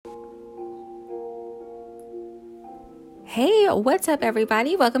Hey, what's up,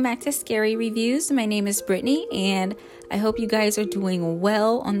 everybody? Welcome back to Scary Reviews. My name is Brittany, and I hope you guys are doing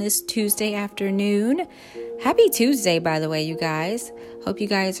well on this Tuesday afternoon. Happy Tuesday, by the way, you guys. Hope you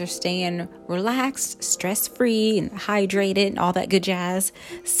guys are staying relaxed, stress-free, and hydrated, and all that good jazz.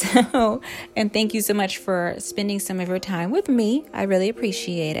 And thank you so much for spending some of your time with me. I really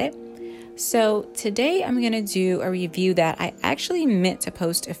appreciate it. So today I'm going to do a review that I actually meant to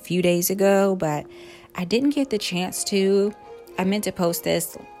post a few days ago, but I didn't get the chance to. I meant to post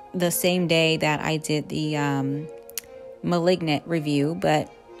this the same day that I did the Malignant review,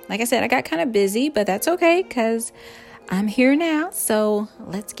 but like I said, I got kind of busy, but that's okay because I'm here now. So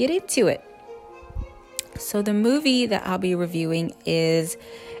let's get into it. So the movie that I'll be reviewing is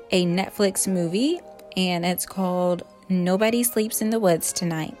a Netflix movie, and it's called Nobody Sleeps in the Woods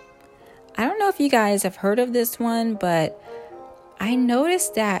Tonight. I don't know if you guys have heard of this one, but I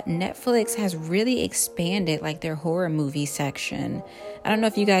noticed that Netflix has really expanded like their horror movie section. I don't know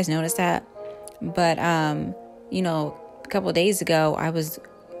if you guys noticed that, but a couple of days ago I was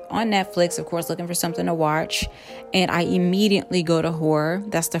on Netflix, of course, looking for something to watch, and I immediately go to horror.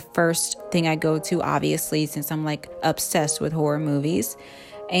 That's the first thing I go to, obviously, since I'm like obsessed with horror movies.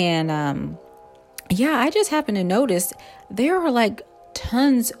 And I just happened to notice there are like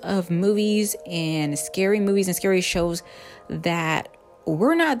tons of movies and scary shows that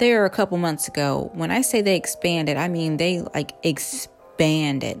were not there a couple months ago. When I say they expanded, I mean they like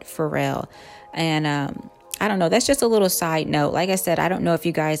expanded for real. And I don't know, that's just a little side note. Like I said, I don't know if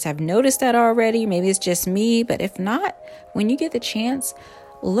you guys have noticed that already. Maybe it's just me, but if not, when you get the chance,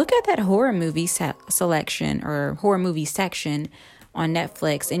 look at that horror movie selection or horror movie section on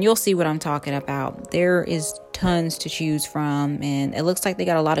Netflix, and you'll see what I'm talking about. There is tons to choose from, and it looks like they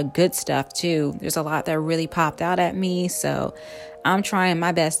got a lot of good stuff too. There's a lot that really popped out at me, so I'm trying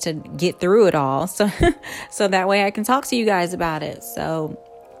my best to get through it all, so that way I can talk to you guys about it.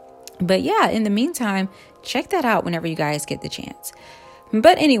 But yeah, in the meantime, check that out whenever you guys get the chance.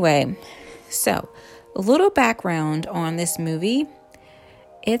 But anyway, so a little background on this movie.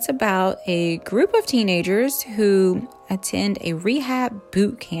 It's about a group of teenagers who attend a rehab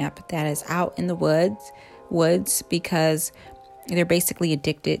boot camp that is out in the woods because they're basically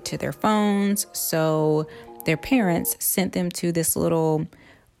addicted to their phones. So their parents sent them to this little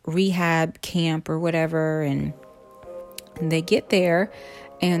rehab camp or whatever, and they get there,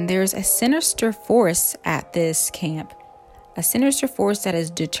 and there's a sinister force at this camp. A sinister force that is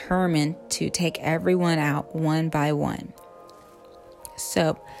determined to take everyone out one by one.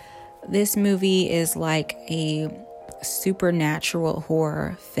 So this movie is like a supernatural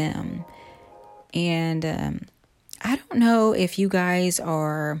horror film. And I don't know if you guys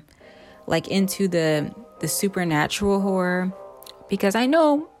are like into the supernatural horror, because I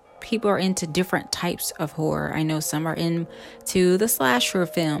know people are into different types of horror. I know some are into the slasher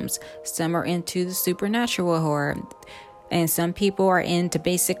films, some are into the supernatural horror, and some people are into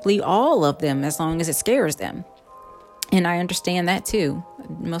basically all of them as long as it scares them. And I understand that too,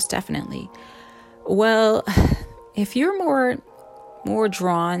 most definitely. Well, if you're more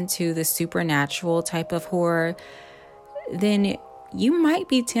drawn to the supernatural type of horror, then you might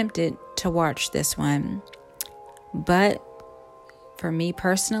be tempted to watch this one. But for me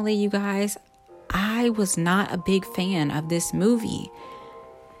personally, you guys, I was not a big fan of this movie.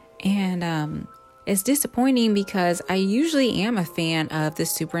 And it's disappointing because I usually am a fan of the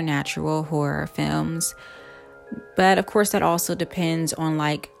supernatural horror films. But of course, that also depends on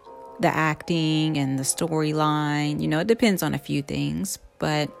like the acting and the storyline. It depends on a few things.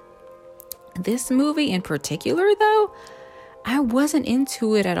 But this movie in particular, though, I wasn't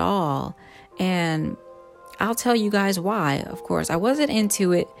into it at all. And I'll tell you guys why. Of course, I wasn't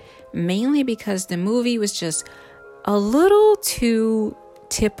into it mainly because the movie was just a little too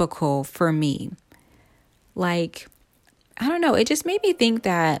typical for me. Like, I don't know. It just made me think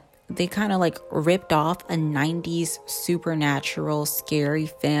that they kind of like ripped off a 90s supernatural scary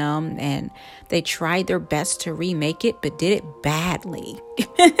film, and they tried their best to remake it, but did it badly.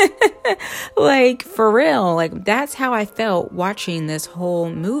 Like, for real. Like, that's how I felt watching this whole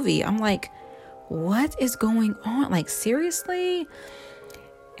movie. I'm like, what is going on? Like, seriously?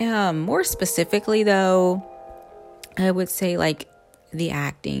 More specifically, though, I would say like the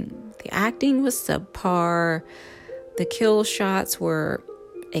acting. The acting was subpar. The kill shots were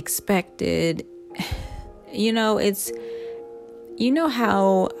expected. How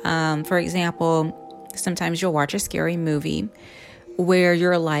for example, sometimes you'll watch a scary movie where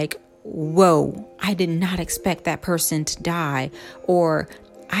you're like, whoa, I did not expect that person to die, or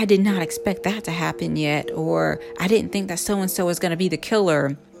I did not expect that to happen yet, or I didn't think that so and so was going to be the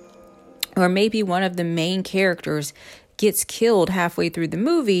killer, or maybe one of the main characters gets killed halfway through the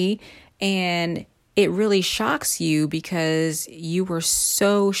movie, and it really shocks you because you were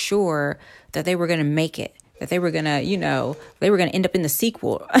so sure that they were going to make it, that they were going to, they were going to end up in the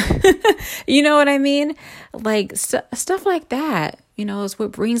sequel. You know what I mean? Like stuff like that, is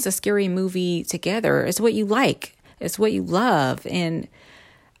what brings a scary movie together. It's what you like. It's what you love. And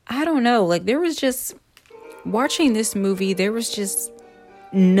I don't know, like there was just, watching this movie, there was just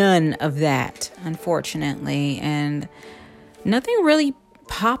none of that, unfortunately. And nothing really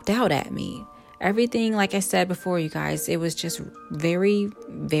popped out at me. Everything, like I said before, you guys, it was just very,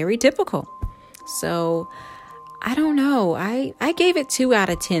 very typical. So I don't know. I gave it 2 out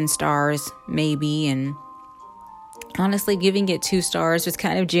of 10 stars, maybe. And honestly, giving it 2 stars was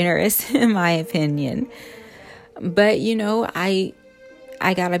kind of generous in my opinion. But,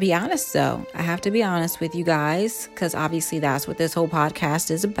 I gotta be honest though. I have to be honest with you guys, because obviously that's what this whole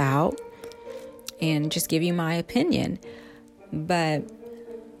podcast is about, and just give you my opinion. But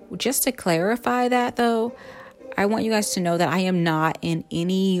just to clarify that though, I want you guys to know that I am not in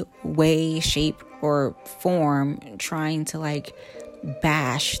any way, shape, or form trying to like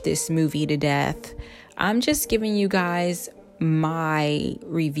bash this movie to death. I'm just giving you guys my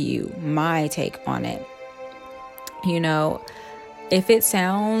review, my take on it. If it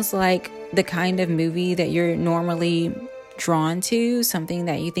sounds like the kind of movie that you're normally drawn to, something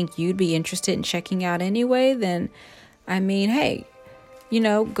that you think you'd be interested in checking out anyway, then, hey,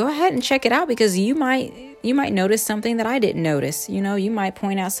 go ahead and check it out, because you might notice something that I didn't notice. You might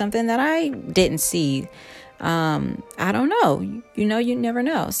point out something that I didn't see. I don't know. You never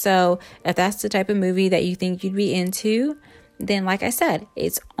know. So if that's the type of movie that you think you'd be into, then like I said,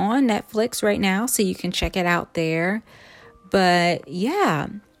 it's on Netflix right now, so you can check it out there. But yeah,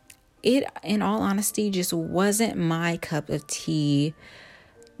 it, in all honesty, just wasn't my cup of tea.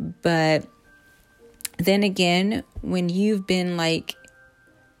 But then again, when you've been like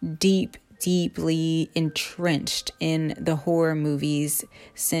deeply entrenched in the horror movies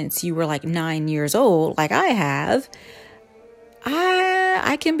since you were like 9 years old, like I have,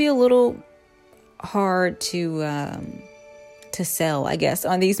 I can be a little hard to sell, I guess,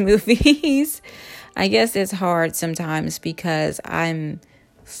 on these movies. I guess it's hard sometimes because I'm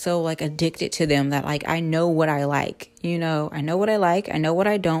so like addicted to them that like I know what I like, I know what I like, I know what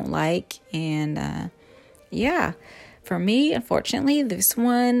I don't like. And yeah, for me, unfortunately, this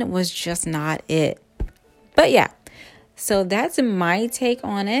one was just not it. But yeah, so that's my take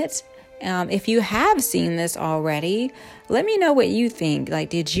on it. If you have seen this already, let me know what you think. Like,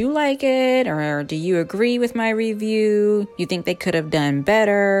 did you like it, or do you agree with my review? You think they could have done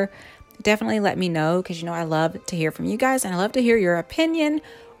better? Definitely let me know, because I love to hear from you guys, and I love to hear your opinion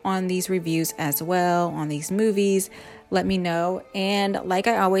on these reviews as well, on these movies. Let me know. And like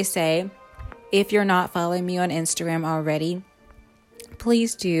I always say, if you're not following me on Instagram already,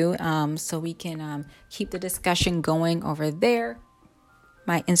 please do, so we can keep the discussion going over there.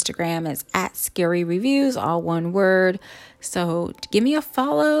 My Instagram is @ScaryReviews, all one word. So give me a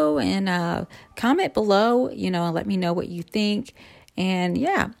follow and comment below, and let me know what you think. And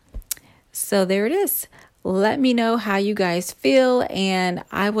yeah, so there it is. Let me know how you guys feel, and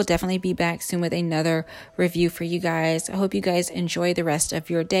I will definitely be back soon with another review for you guys. I hope you guys enjoy the rest of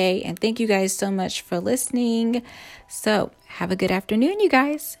your day, and thank you guys so much for listening. So have a good afternoon, you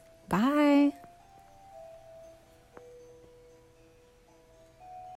guys. Bye.